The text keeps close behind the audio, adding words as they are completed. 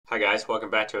Hi guys, welcome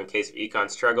back to In Case of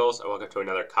Econ Struggles, and welcome to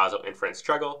another Causal Inference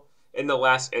struggle. In the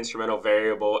last instrumental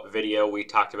variable video, we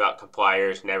talked about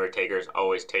compliers, never takers,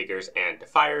 always takers, and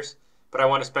defiers, but I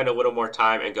want to spend a little more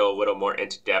time and go a little more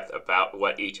into depth about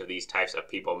what each of these types of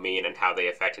people mean and how they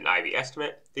affect an IV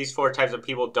estimate. These four types of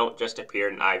people don't just appear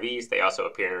in IVs, they also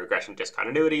appear in regression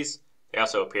discontinuities. They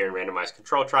also appear in randomized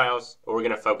control trials, but we're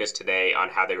going to focus today on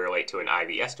how they relate to an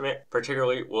IV estimate.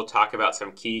 Particularly, we'll talk about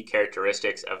some key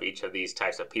characteristics of each of these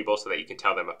types of people so that you can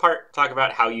tell them apart, talk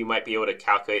about how you might be able to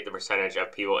calculate the percentage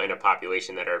of people in a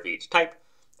population that are of each type,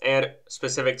 and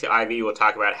specific to IV, we'll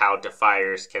talk about how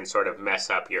defiers can sort of mess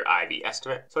up your IV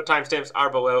estimate. So timestamps are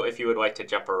below if you would like to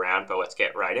jump around, but let's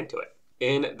get right into it.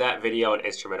 In that video on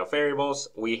instrumental variables,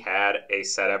 we had a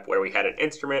setup where we had an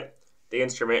instrument. The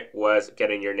instrument was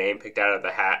getting your name picked out of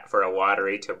the hat for a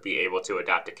lottery to be able to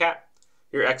adopt a cat.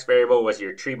 Your X variable was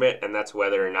your treatment, and that's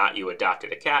whether or not you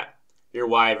adopted a cat. Your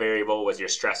Y variable was your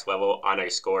stress level on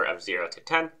a score of 0 to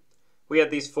 10. We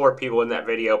had these four people in that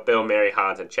video: Bill, Mary,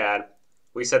 Hans, and Chad.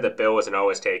 We said that Bill was an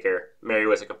always taker, Mary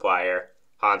was a complier,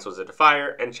 Hans was a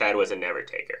defier, and Chad was a never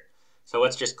taker. So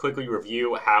let's just quickly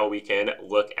review how we can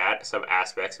look at some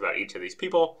aspects about each of these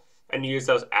people and use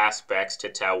those aspects to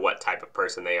tell what type of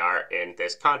person they are in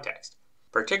this context.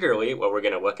 Particularly, what we're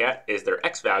going to look at is their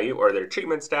X value, or their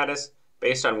treatment status,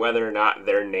 based on whether or not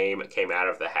their name came out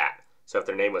of the hat. So if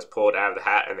their name was pulled out of the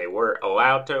hat and they were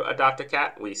allowed to adopt a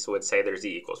cat, we would say their Z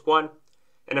equals 1.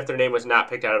 And if their name was not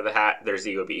picked out of the hat, their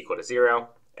Z would be equal to 0.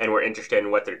 And we're interested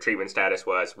in what their treatment status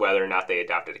was, whether or not they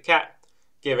adopted a cat,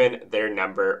 given their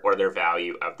number or their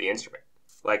value of the instrument.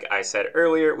 Like I said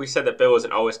earlier, we said that Bill is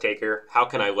an always taker. How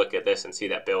can I look at this and see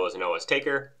that Bill is an always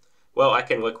taker? Well, I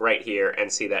can look right here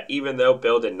and see that even though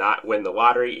Bill did not win the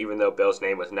lottery, even though Bill's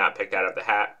name was not picked out of the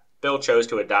hat, Bill chose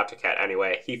to adopt a cat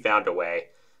anyway. He found a way.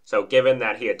 So given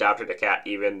that he adopted a cat,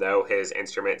 even though his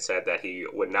instrument said that he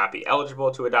would not be eligible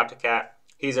to adopt a cat,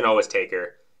 he's an always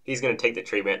taker. He's going to take the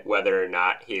treatment whether or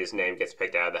not his name gets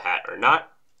picked out of the hat or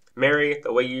not. Mary,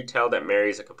 the way you tell that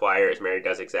Mary's a complier is Mary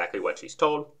does exactly what she's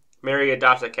told. Mary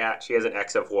adopts a cat. She has an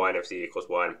X of 1 if Z equals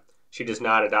 1. She does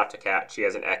not adopt a cat. She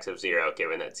has an X of 0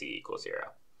 given that Z equals 0.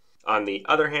 On the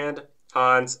other hand,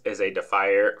 Hans is a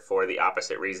defier for the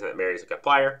opposite reason that Mary is a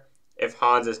complier. If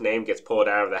Hans's name gets pulled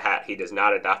out of the hat, he does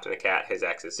not adopt a cat. His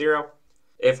X is 0.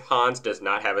 If Hans does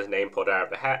not have his name pulled out of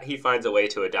the hat, he finds a way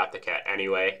to adopt a cat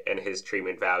anyway, and his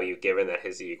treatment value, given that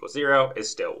his Z equals 0, is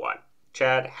still 1.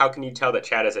 Chad, how can you tell that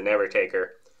Chad is a never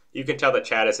taker? You can tell that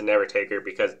Chad is a never taker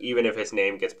because even if his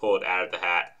name gets pulled out of the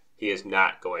hat, he is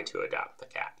not going to adopt the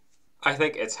cat. I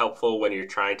think it's helpful when you're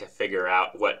trying to figure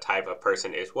out what type of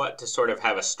person is what to sort of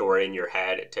have a story in your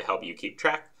head to help you keep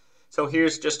track. So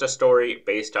here's just a story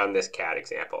based on this cat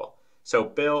example.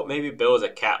 So maybe Bill is a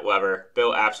cat lover.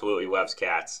 Bill absolutely loves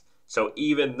cats. So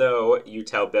even though you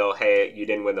tell Bill, hey, you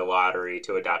didn't win the lottery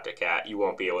to adopt a cat, you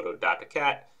won't be able to adopt a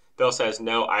cat. Bill says,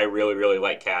 no, I really, really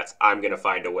like cats. I'm going to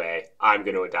find a way. I'm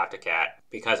going to adopt a cat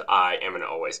because I am an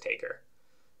always taker.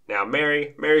 Now,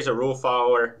 Mary's a rule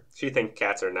follower. She thinks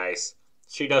cats are nice.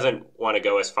 She doesn't want to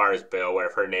go as far as Bill, where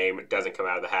if her name doesn't come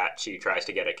out of the hat, she tries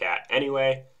to get a cat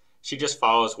anyway. She just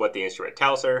follows what the instrument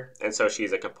tells her, and so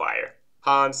she's a complier.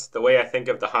 Hans, the way I think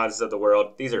of the Hanses of the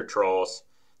world, these are trolls.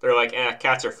 They're like,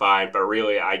 cats are fine, but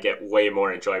really I get way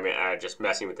more enjoyment out of just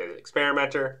messing with the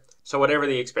experimenter. So whatever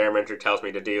the experimenter tells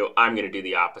me to do, I'm going to do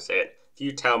the opposite. If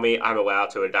you tell me I'm allowed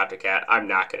to adopt a cat, I'm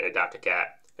not going to adopt a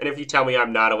cat. And if you tell me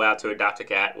I'm not allowed to adopt a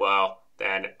cat, well,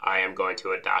 then I am going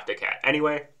to adopt a cat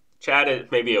anyway. Chad is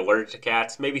maybe allergic to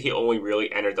cats. Maybe he only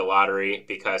really entered the lottery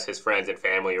because his friends and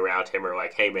family around him are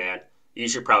like, hey man, you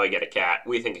should probably get a cat.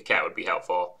 We think a cat would be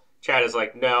helpful. Chad is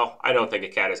like, no, I don't think a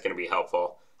cat is going to be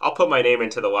helpful. I'll put my name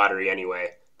into the lottery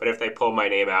anyway. But if they pull my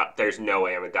name out, there's no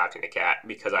way I'm adopting a cat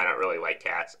because I don't really like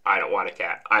cats. I don't want a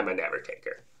cat. I'm a never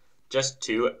taker. Just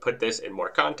to put this in more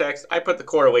context, I put the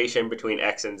correlation between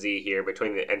X and Z here,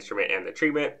 between the instrument and the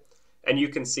treatment. And you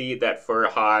can see that for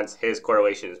Hans, his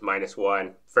correlation is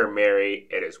 -1. For Mary,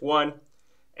 it is 1.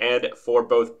 And for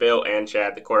both Bill and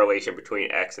Chad, the correlation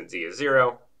between X and Z is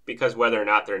 0, because whether or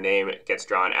not their name gets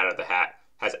drawn out of the hat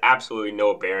has absolutely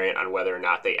no bearing on whether or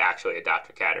not they actually adopt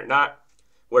a cat or not.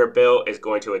 Where Bill is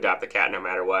going to adopt the cat no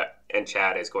matter what, and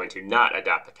Chad is going to not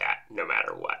adopt the cat no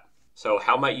matter what. So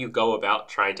how might you go about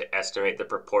trying to estimate the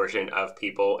proportion of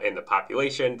people in the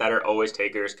population that are always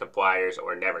takers, compliers,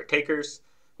 or never takers?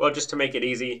 Well, just to make it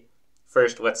easy,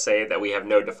 first let's say that we have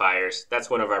no defiers. That's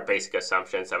one of our basic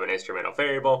assumptions of an instrumental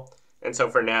variable. And so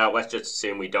for now, let's just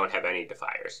assume we don't have any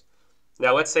defiers.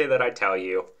 Now let's say that I tell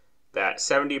you that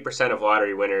 70% of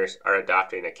lottery winners are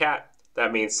adopting a cat.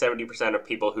 That means 70% of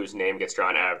people whose name gets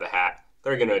drawn out of the hat,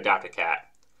 they're going to adopt a cat.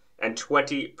 And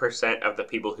 20% of the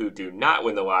people who do not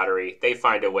win the lottery, they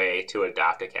find a way to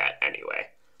adopt a cat anyway.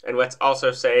 And let's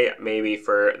also say, maybe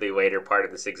for the later part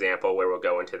of this example where we'll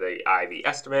go into the IV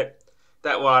estimate,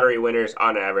 that lottery winners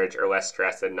on average are less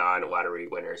stressed than non-lottery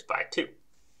winners by 2.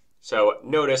 So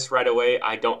notice right away,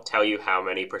 I don't tell you how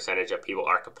many percentage of people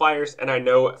are compliers, and I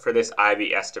know for this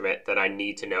IV estimate that I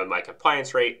need to know my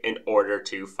compliance rate in order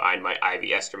to find my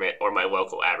IV estimate or my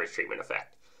local average treatment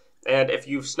effect. And if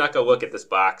you've snuck a look at this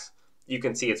box, you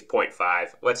can see it's 0.5.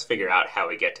 Let's figure out how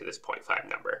we get to this 0.5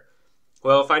 number.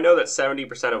 Well, if I know that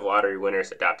 70% of lottery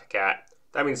winners adopt a cat,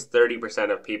 that means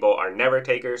 30% of people are never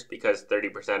takers because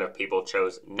 30% of people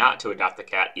chose not to adopt the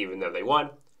cat even though they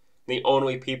won. The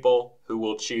only people who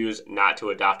will choose not to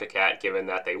adopt a cat given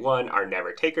that they won are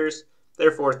never takers.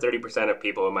 Therefore, 30% of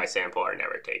people in my sample are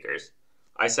never takers.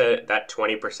 I said that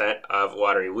 20% of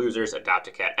lottery losers adopt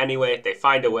a cat anyway. They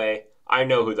find a way. I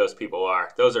know who those people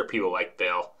are. Those are people like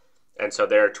Bill. And so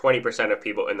there are 20% of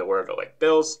people in the world that are like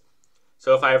Bill's.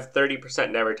 So if I have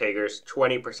 30% never takers,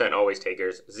 20% always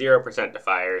takers, 0%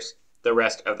 defiers, the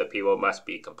rest of the people must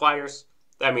be compliers.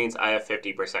 That means I have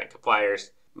 50%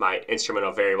 compliers. My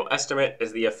instrumental variable estimate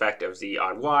is the effect of z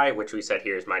on y, which we said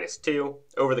here is -2,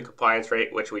 over the compliance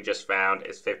rate, which we just found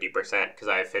is 50% because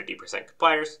I have 50%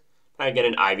 compliers. And I get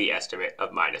an IV estimate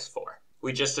of -4.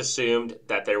 We just assumed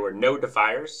that there were no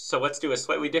defiers, so let's do a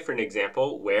slightly different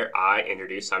example where I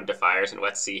introduce some defiers and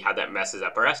let's see how that messes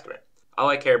up our estimate. All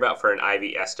I care about for an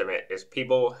IV estimate is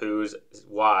people whose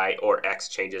y or x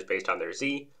changes based on their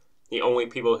z. The only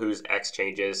people whose x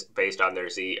changes based on their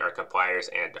z are compliers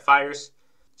and defiers.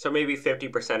 So maybe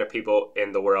 50% of people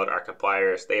in the world are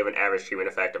compliers. They have an average treatment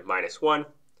effect of -1.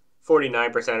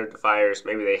 49% of defiers,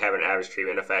 maybe they have an average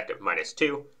treatment effect of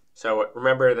 -2. So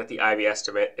remember that the IV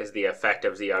estimate is the effect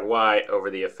of z on y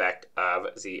over the effect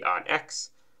of z on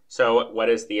x. So what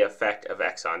is the effect of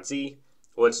x on z?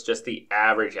 Well, it's just the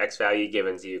average x value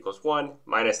given z equals 1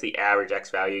 minus the average x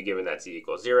value given that z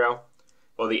equals 0.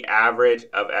 Well, the average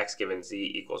of x given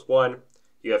z equals 1.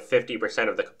 You have 50%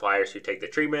 of the compliers who take the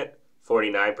treatment.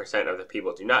 49% of the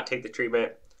people do not take the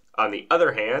treatment. On the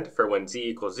other hand, for when z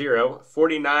equals 0,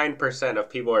 49% of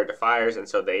people are defiers, and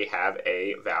so they have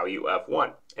a value of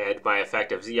 1. And my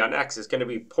effect of z on x is going to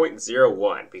be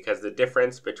 0.01, because the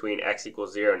difference between x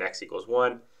equals 0 and x equals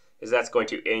 1 is that's going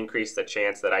to increase the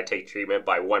chance that I take treatment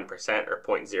by 1% or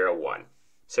 0.01.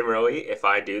 Similarly, if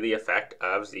I do the effect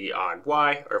of z on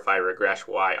y, or if I regress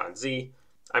y on z,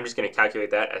 I'm just going to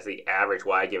calculate that as the average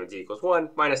y given z equals 1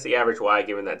 minus the average y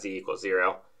given that z equals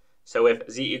 0. So if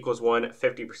z equals 1,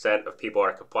 50% of people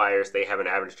are compliers. They have an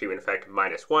average treatment effect of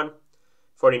 -1.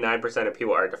 49% of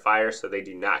people are defiers, so they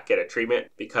do not get a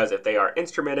treatment because if they are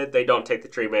instrumented, they don't take the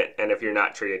treatment, and if you're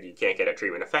not treated, you can't get a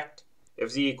treatment effect.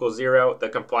 If z equals 0, the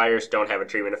compliers don't have a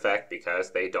treatment effect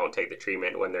because they don't take the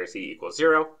treatment when their z equals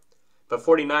 0. But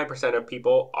 49% of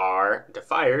people are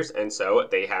defiers, and so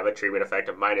they have a treatment effect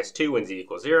of -2 when z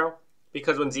equals 0,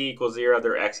 because when z equals 0,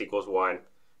 their x equals 1.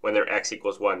 When their x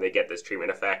equals 1, they get this treatment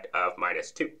effect of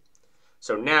 -2.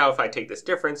 So now if I take this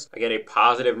difference, I get a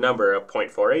positive number of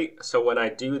 0.48. So when I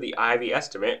do the IV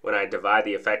estimate, when I divide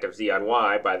the effect of z on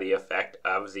y by the effect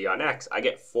of z on x, I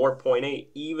get 4.8,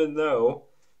 even though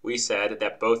we said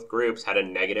that both groups had a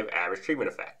negative average treatment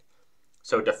effect.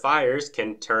 So defiers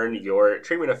can turn your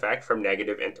treatment effect from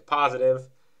negative into positive.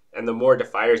 And the more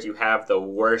defiers you have, the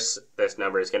worse this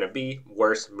number is going to be.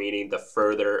 Worse meaning the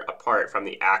further apart from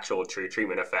the actual true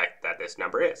treatment effect that this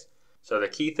number is. So the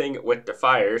key thing with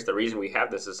defiers, the reason we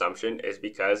have this assumption is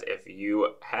because if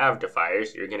you have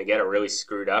defiers, you're going to get a really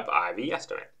screwed up IV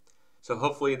estimate. So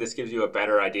hopefully this gives you a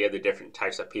better idea of the different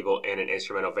types of people in an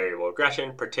instrumental variable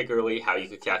regression, particularly how you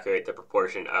could calculate the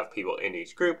proportion of people in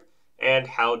each group and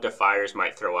how defiers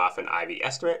might throw off an IV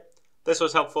estimate. If this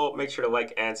was helpful, make sure to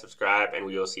like and subscribe, and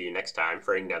we will see you next time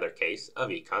for another case of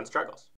econ struggles.